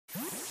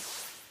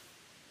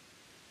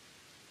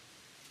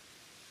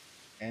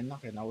Eh na,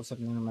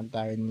 kinausap na naman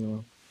tayo ni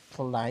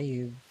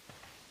Clive.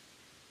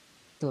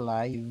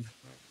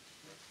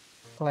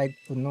 Clive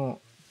Puno.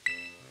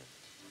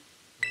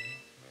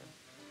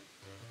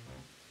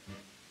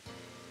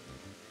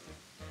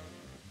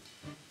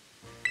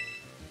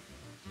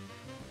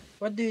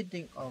 What do you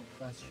think of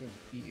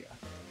Cassiopeia?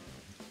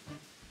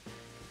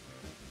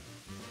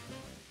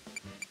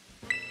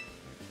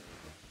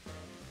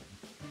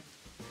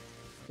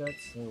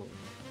 That's so.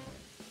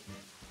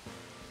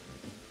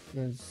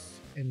 Yes,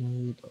 in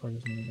heat or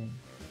something.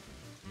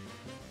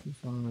 For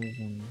some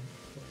reason.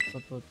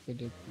 But what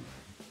could it be?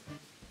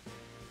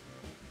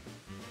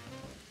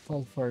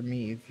 Fall for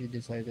me if you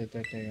decided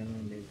that I am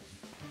in this.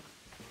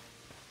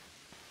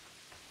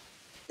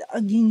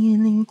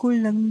 Agingiling ko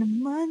lang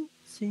naman.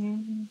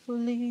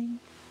 Simply.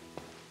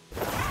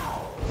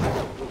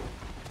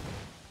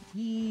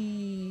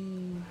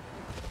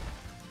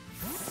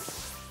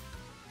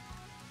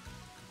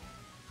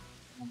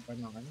 Ang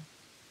panahon.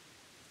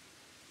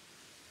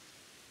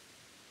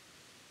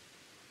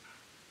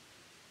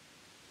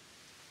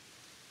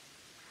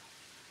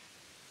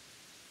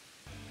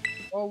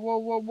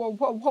 Whoa,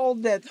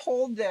 hold that.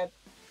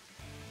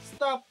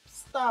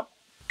 Stop.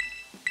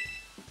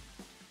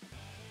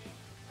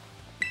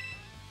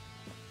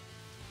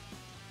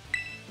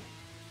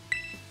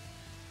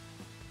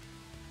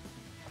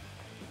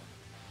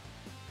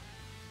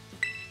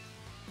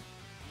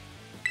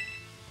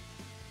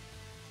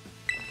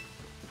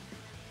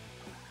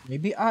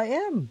 Maybe I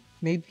am.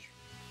 Maybe.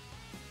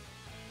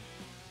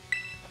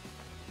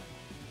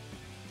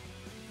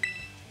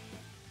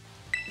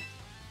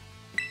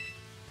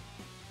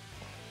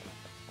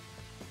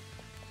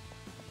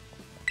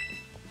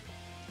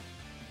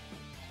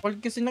 Kulit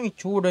kasi ng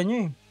itsura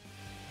niya eh.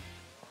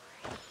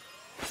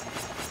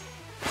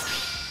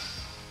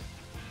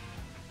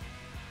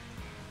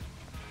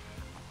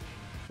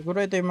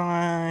 Siguro ito yung mga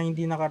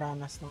hindi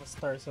nakaranas ng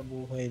star sa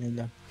buhay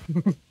nila.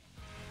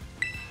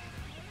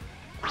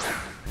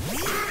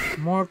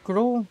 More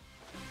crow.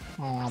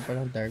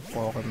 Pala dark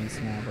Pokémon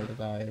nga pala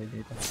tayo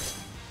dito.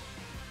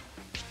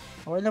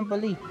 Okay lang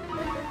pala eh.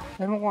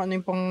 Alam mo kung ano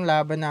yung pang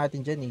laban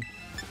natin dyan eh.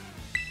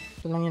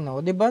 Ito lang yun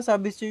oh. Diba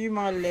sabi siya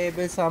yung mga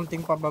level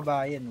something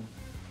pababa yan oh.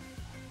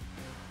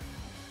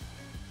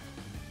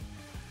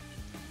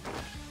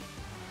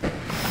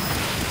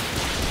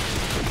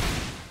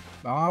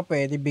 Baka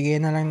pwede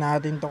bigyan na lang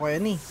natin to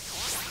kay ano eh.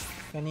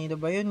 Kanina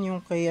ba yun?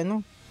 Yung kay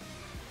ano?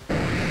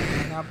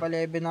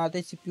 Napalevel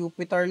natin si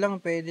Pupitar lang.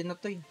 Pwede na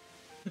to eh.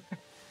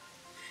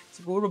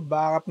 Siguro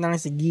backup na lang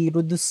si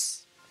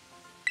Gyarados.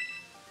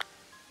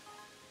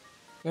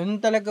 Ganun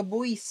talaga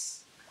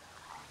boys.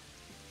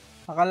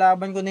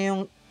 Nakalaban ko na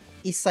yung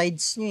east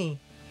sides nyo eh.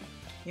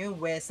 Yung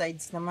west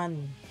sides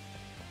naman.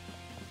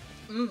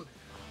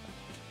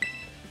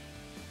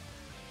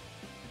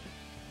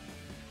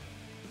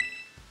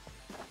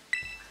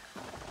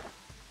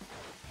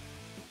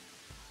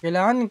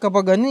 Kailangan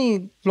kapag ano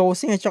eh,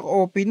 closing at saka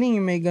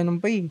opening, may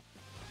ganun pa eh.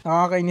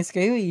 Nakakainis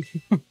kayo eh.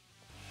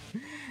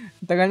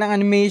 Tagal ng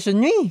animation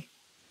nyo eh.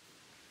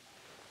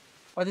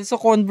 Pati sa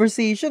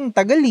conversation,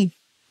 tagal eh.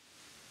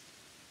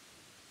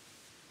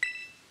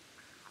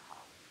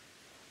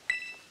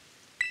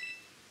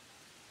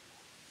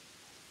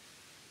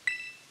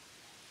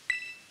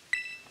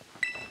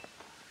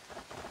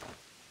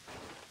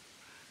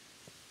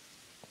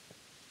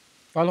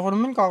 Kala ko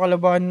naman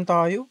kakalabahan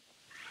tayo.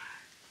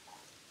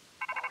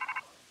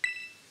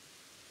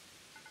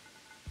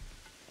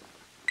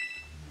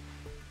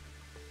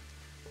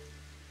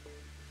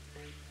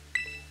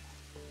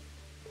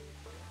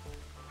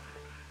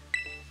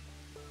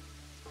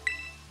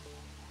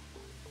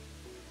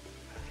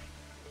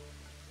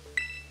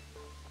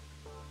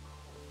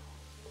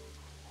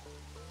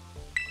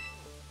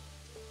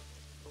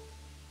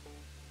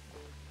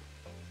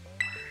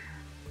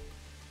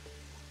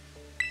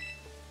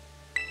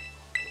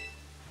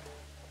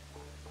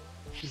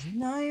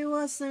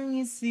 Naiwasang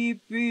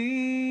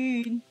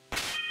isipin.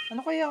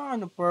 Ano kaya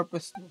ang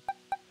purpose no?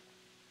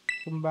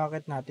 Kung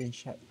bakit natin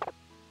siya?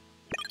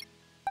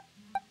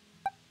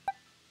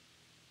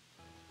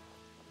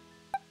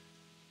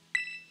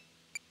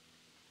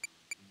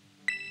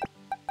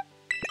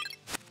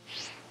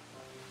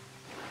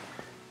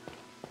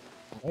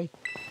 Okay.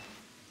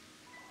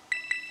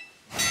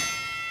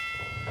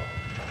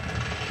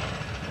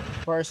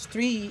 First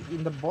 3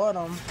 in the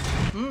bottom.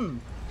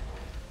 In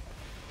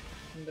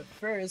the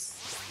first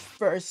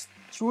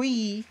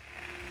 3.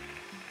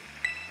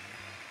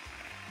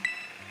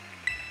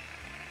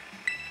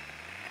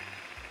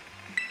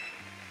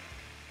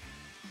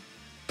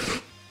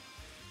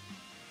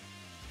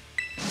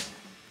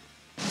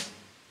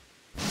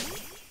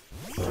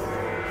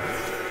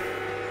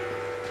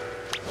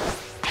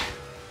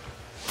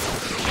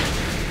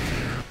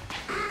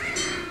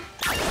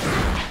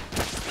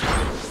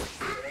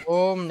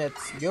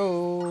 Let's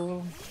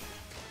go.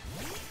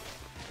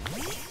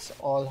 It's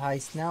all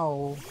highs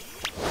now.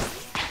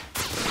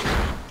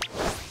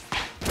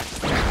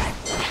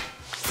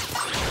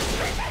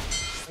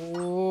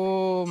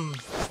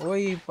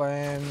 Uy,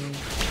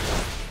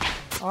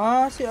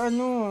 Si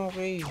ano,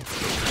 okay.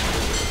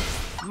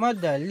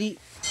 Madali.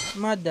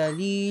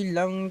 Madali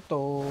lang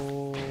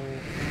to.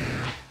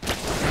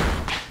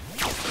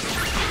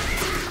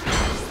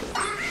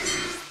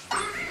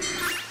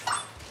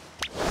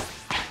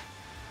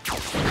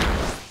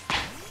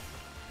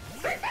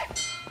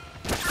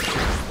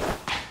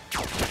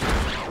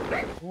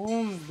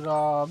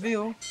 Grabe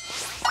oh.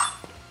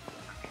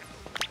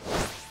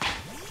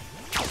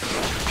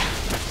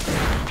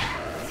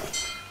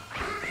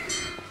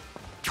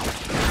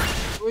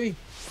 Uy.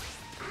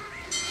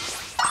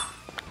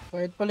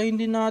 Kahit pala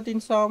hindi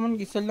natin summon,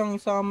 isa lang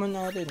summon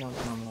natin.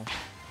 Naman.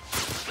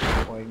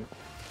 Point.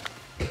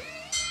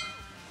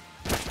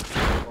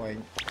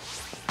 Point.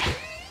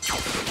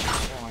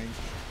 Point.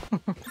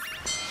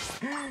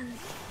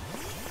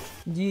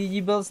 GG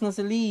bells na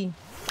si Lee.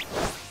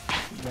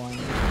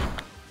 Point.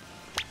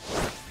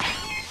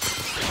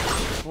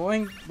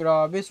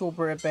 Grabe,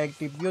 super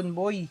effective yun,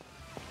 boy.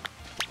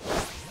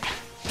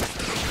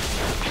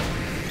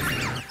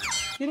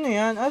 Sino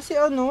yan? Si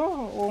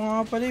ano? Oo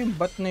nga pala yung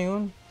bat na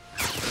yun.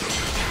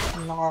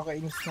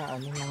 Nakakainis na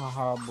mga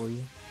habol.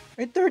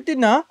 30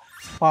 na?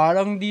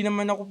 Parang di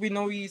naman ako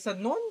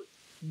pinawisan nun.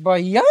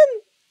 Bayan?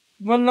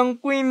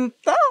 Walang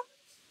kwenta.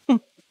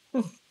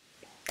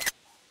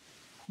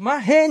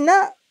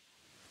 Mahena.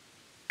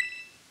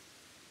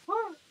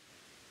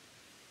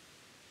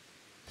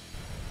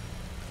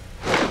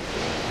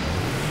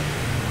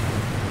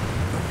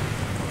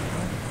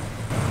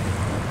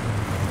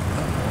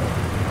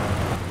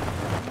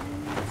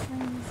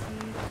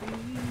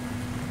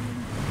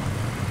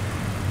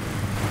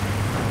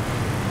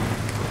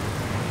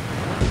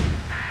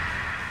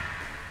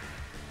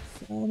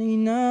 Sanay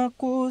na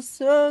ako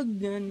sa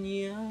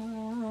ganyan.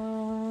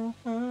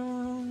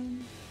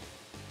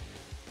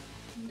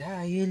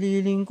 Dahil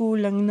liling ko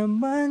lang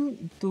naman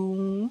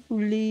itong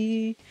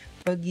huli.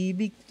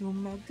 Pag-ibig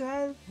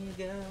tumagal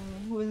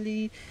hanggang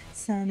huli.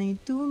 Sana'y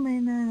tumay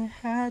na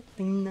lahat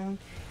ng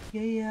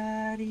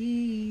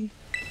nangyayari.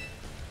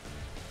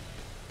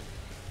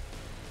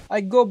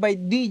 I go by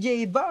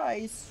DJ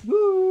Vice.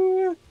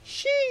 Woo!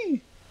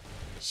 She!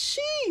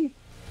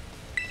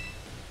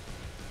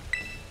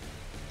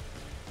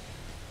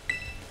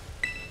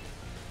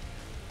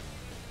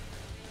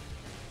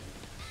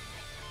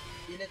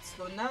 Let's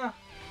go na.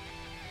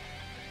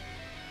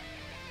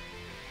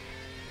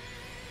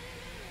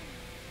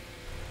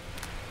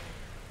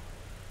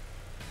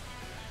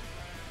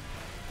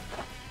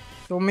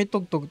 So may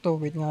tugtog to.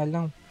 Wait nga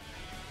lang.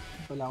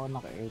 Wala ako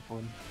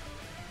naka-earphone.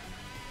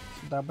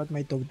 So dapat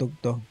may tugtog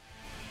to.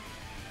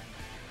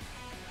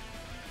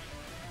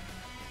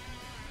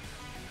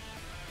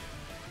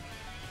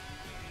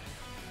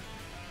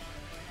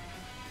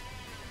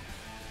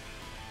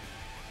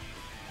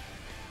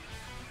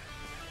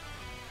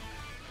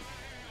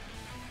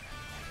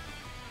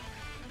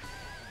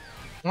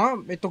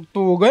 May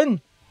tugtugan.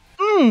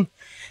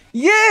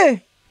 Yeah!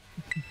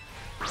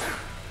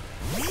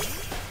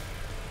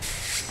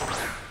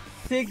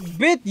 Sick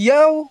bit,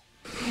 yo!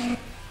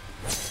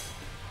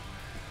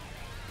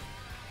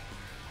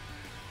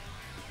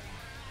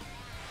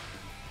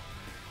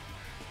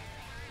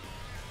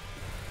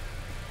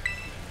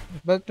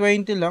 But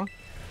 20 lang.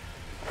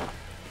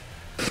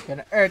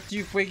 Gonna earth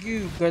you for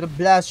you. Gonna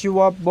blast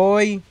you up,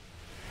 boy.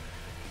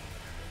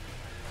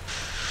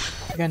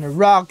 Gonna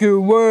rock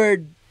your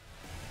world.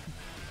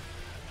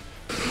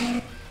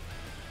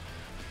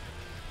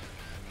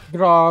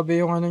 Grabe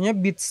yung niya,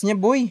 beats niya,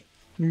 boy.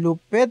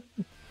 Lupit.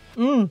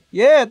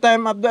 Yeah,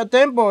 time up the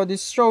tempo.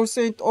 This show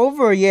ain't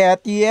over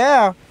yet.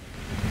 Yeah.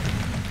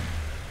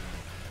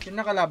 Sino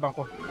nakalaban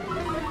ko?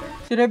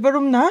 Si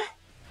Reverum na?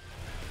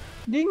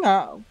 Di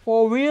nga.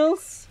 4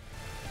 wheels?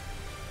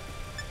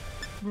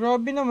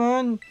 Grabe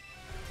naman.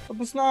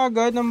 Tapos na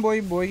agad ng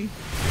boy.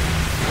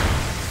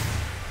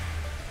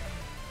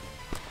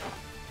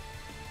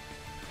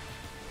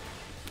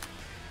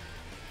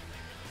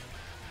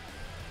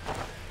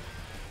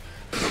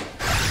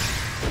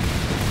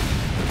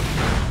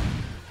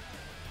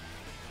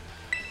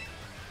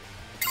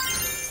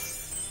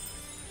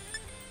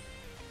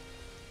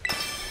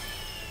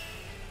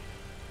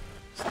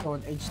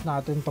 Stone Age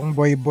natin tong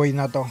boy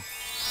na to.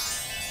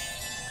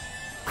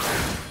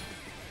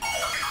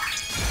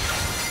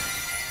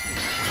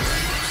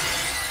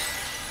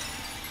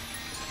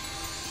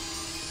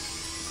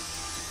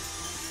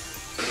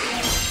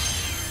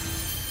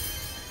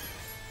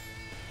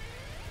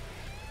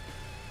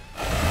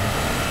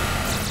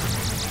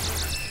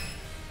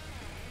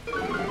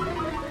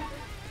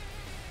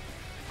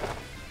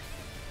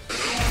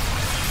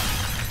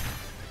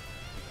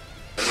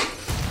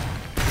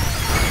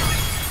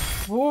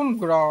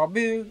 Boom,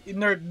 grabe.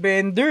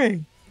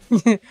 Earthbender.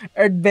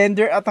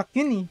 Earthbender attack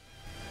yun eh.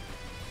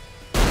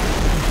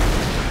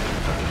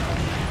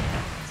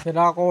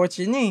 Sira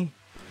kotse ni.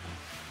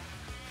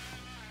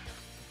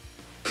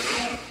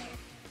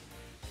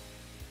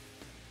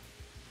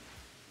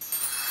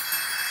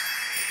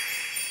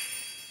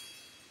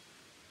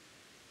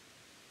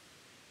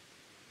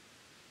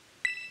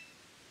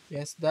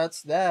 Yes,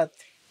 that's that.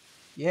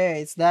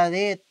 Yeah, it's that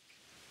it.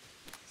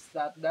 It's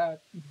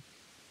that.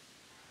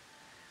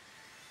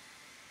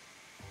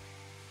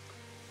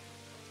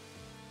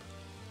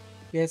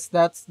 Yes,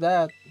 that's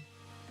that.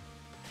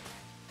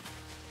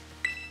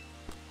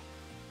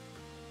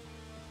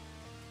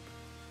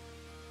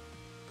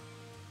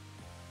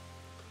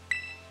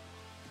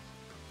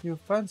 You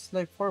fans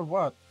like for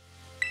what?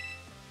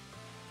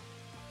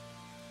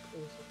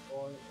 First of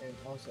all, and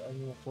also a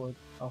new code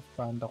of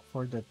conduct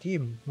for the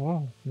team.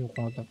 Oh, new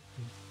conduct.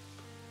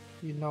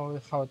 You know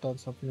how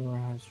tons of humor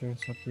has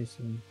joined a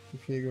prison. We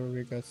figure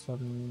we got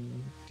some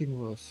team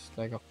rules,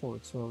 like a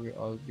code, so we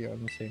all be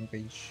on the same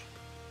page.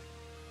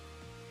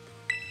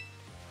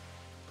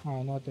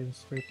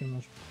 Nothing's pretty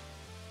much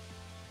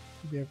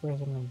to be a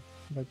president,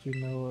 but you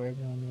know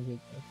everyone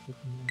needed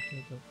everything after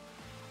that.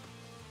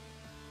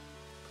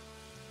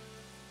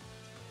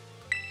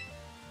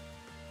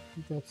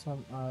 We got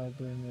some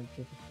doing a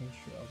get a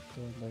picture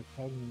after like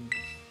 5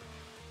 minutes.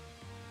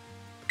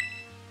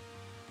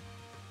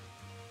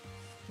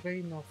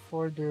 Train of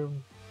further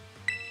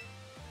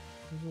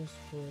rules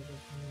for the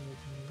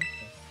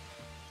community.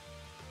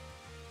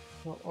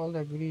 So all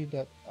agree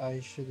that I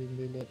shouldn't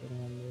be let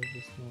anyone know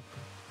this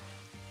matter.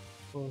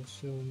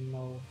 Also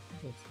know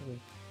that's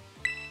right.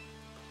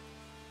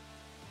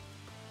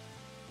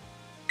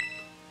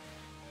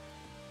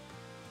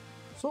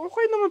 So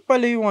okay naman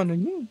pala yung ano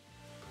niya.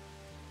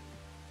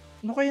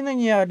 Ano kaya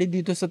nangyari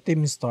dito sa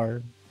Team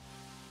Star?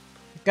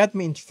 It got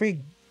me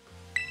intrigued.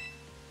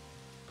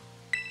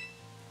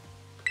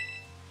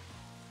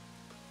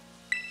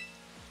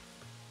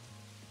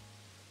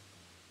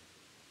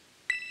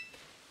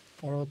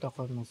 I wrote a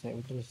comment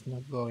saying there's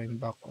not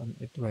going back on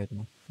it right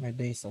now. My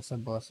days as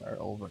a boss are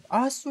over.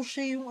 So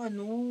siya yung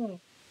ano.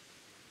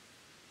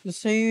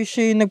 So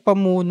siya yung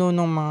nagpamuno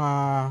ng mga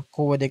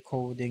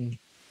coding.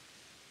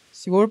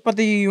 Siguro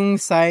pati yung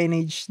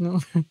signage no.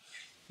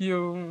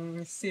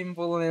 Yung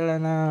symbol nila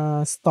na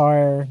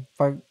star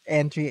pag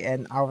entry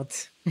and out.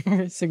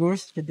 Siguro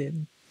siya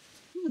din.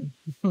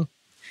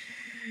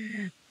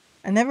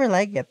 I never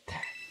like it.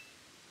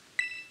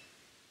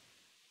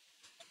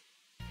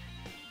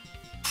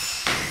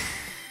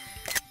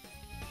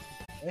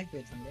 Ay,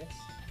 wait lang guys.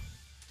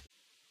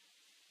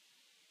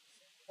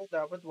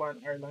 Dapat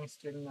 1 hour lang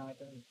stream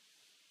natin.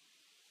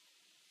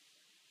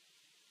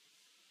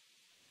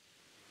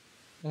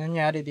 Ano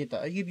nangyari dito?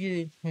 I give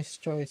you his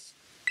choice.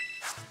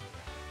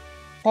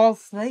 Call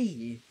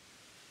fly.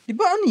 Di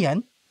ba ano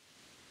yan?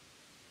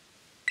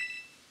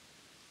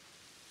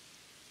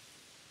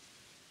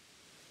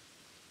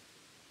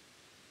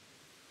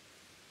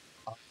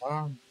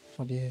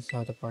 So this is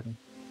how the party.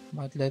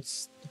 But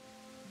let's...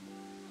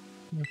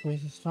 Your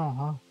voice is strong,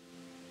 huh?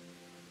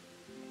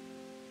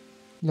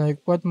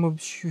 Like what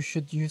moves you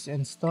should use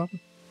and stop?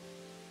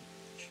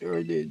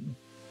 Sure did.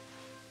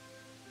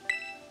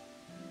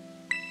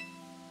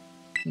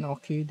 No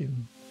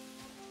kidding.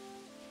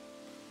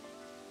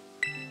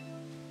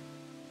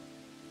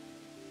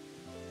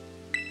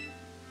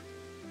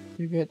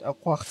 You get a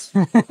quack.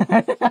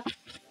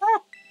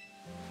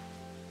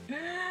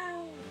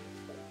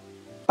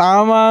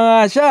 Tama nga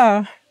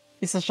siya.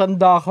 Isa siyang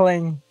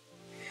duckling.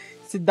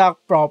 Si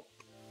Duck Prop.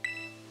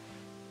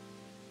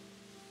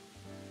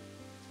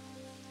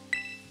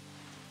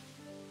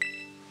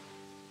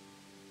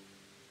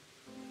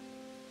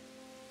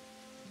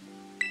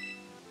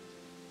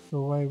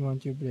 So why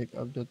won't you break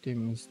up the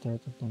team and start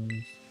a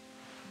tennis?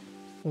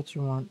 What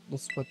you want?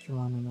 That's what you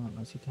want to know.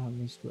 As it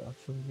happens, we're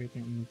actually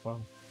waiting in the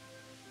fall.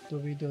 So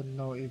we don't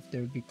know if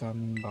they'll be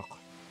coming back.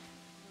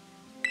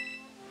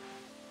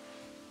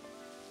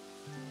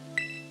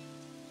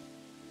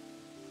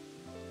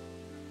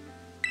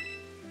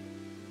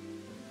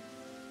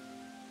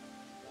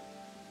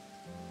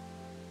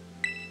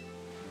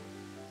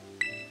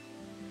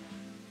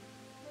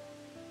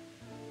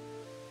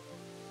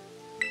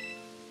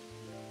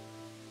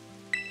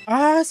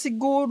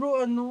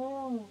 Siguro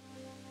ano,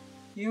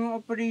 yung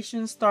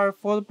Operation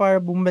Starfall para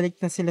bumalik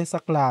na sila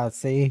sa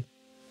klase.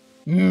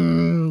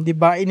 'Di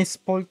ba?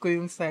 Inispoil ko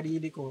yung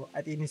sarili ko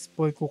at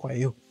inispoil ko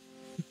kayo.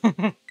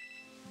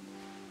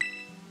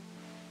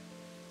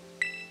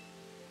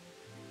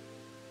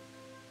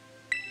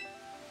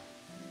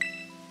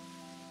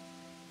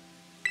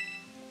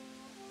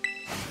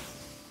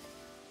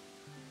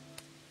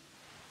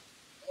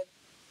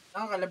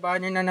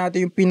 Kalabanin na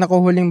natin yung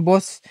pinakahuling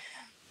boss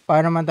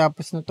para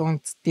matapos na tong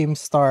Team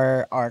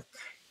Star arc.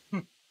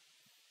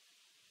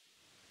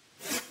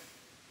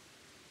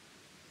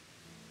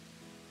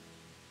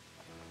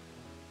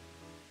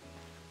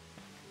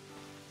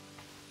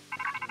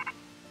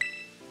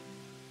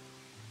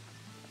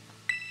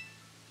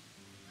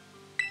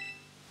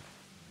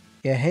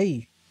 Yeah,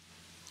 hey.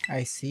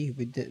 I see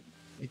we did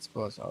its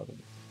boss out of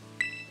it.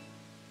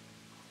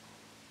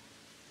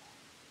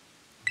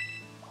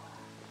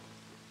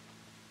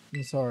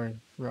 I'm sorry,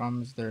 we're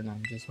almost there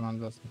now. Just one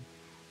last one.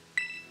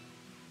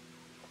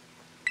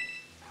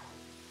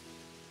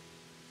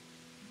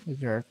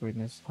 With your arc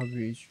witness, have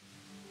you each...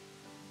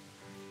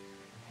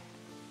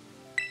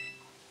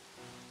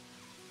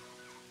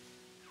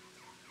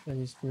 That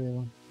is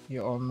true.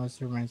 You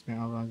almost reminds me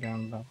of a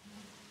gamba.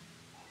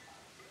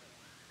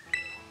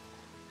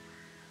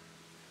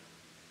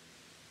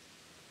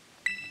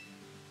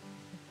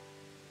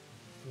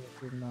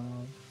 You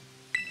know,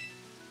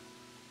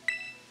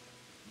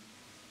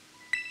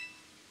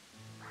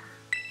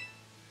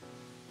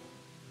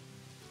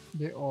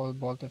 they all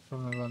bolted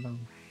from the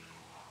bottom.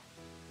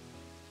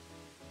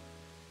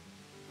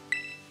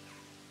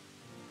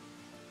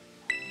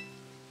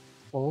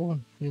 Oh,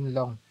 yun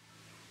lang.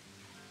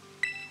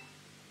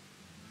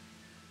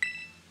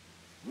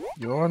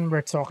 Yun,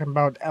 we're talking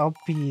about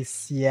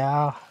LPs.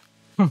 Yeah.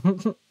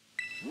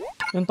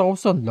 1,000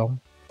 lang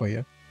pa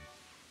yan.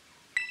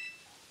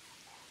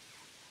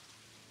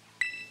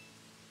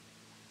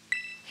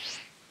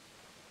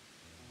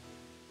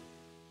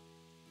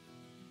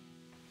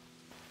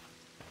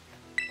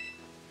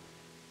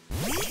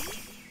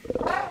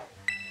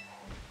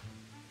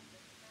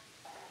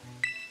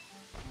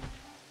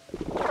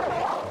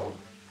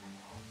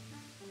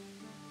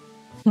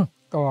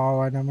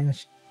 Kawawa naman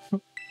siya.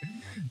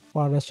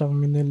 Para siyang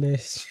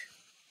miniles.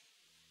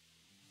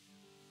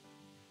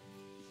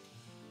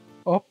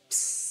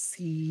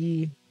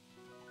 Oopsie.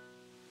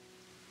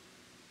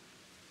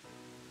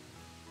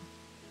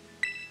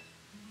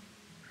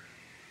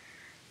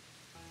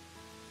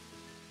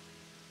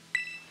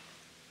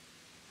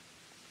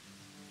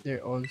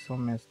 They're also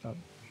messed up.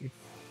 If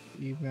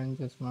even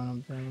just one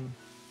of them.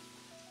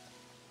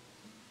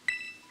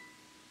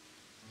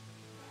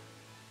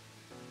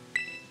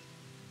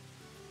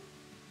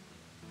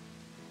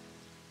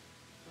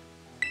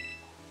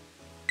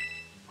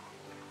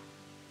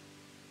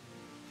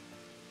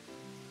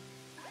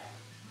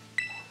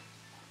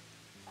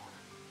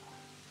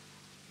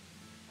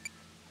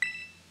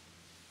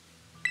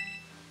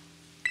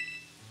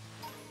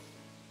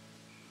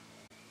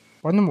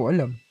 Paano mo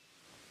alam?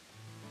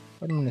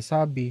 Paano mo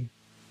nasabi?